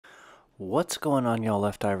What's going on, y'all?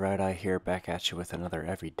 Left Eye, Right Eye here, back at you with another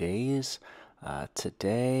Everydays.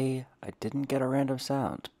 Today, I didn't get a random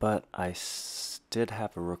sound, but did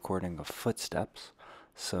have a recording of footsteps.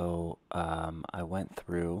 So I went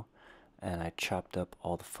through and I chopped up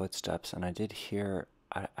all the footsteps, and I did hear,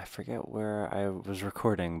 I forget where I was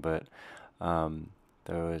recording, but there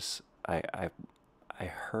was, I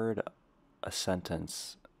heard a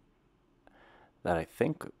sentence that I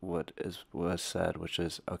think was said, which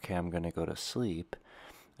is, "Okay, I'm gonna go to sleep,"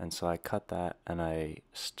 and so I cut that, and I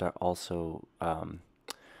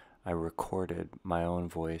recorded my own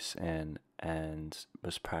voice and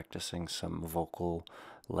was practicing some vocal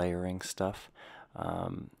layering stuff.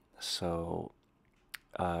 Um, so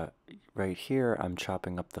uh, right here, I'm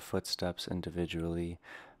chopping up the footsteps individually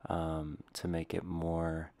to make it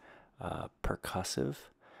more percussive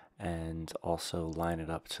and also line it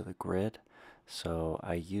up to the grid. So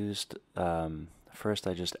I used, first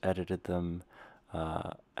I just edited them,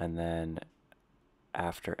 and then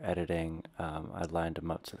after editing, I lined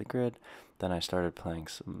them up to the grid. Then I started playing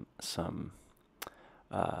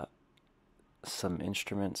uh, some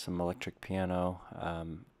instruments, some electric piano,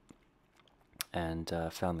 and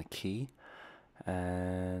found the key,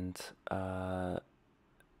 and uh,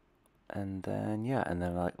 and then yeah, and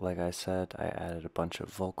then like I said, I added a bunch of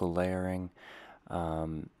vocal layering,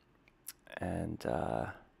 um, and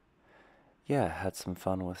yeah, had some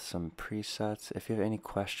fun with some presets. If you have any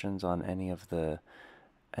questions on any of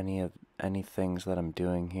any things that I'm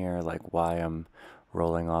doing here, like why I'm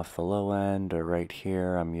rolling off the low end, or right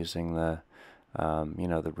here I'm using the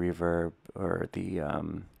the reverb or the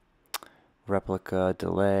replica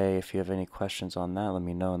delay. If you have any questions on that, let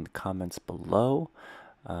me know in the comments below.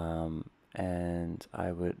 And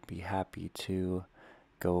I would be happy to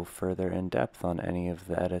go further in depth on any of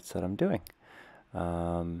the edits that I'm doing.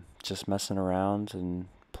 Just messing around and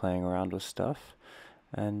playing around with stuff.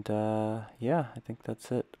 And yeah, I think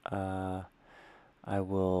that's it.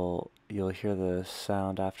 You'll hear the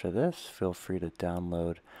sound after this. Feel free to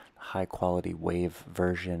download the high quality wave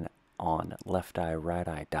version on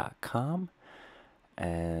lefteyerighteye.com.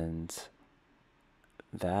 And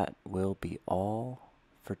that will be all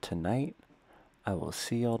for tonight. I will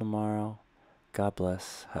see y'all tomorrow. God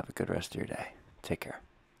bless. Have a good rest of your day. Take care.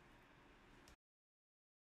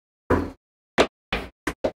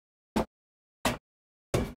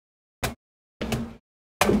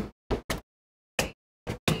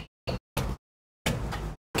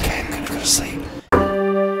 Okay, I'm gonna go to sleep.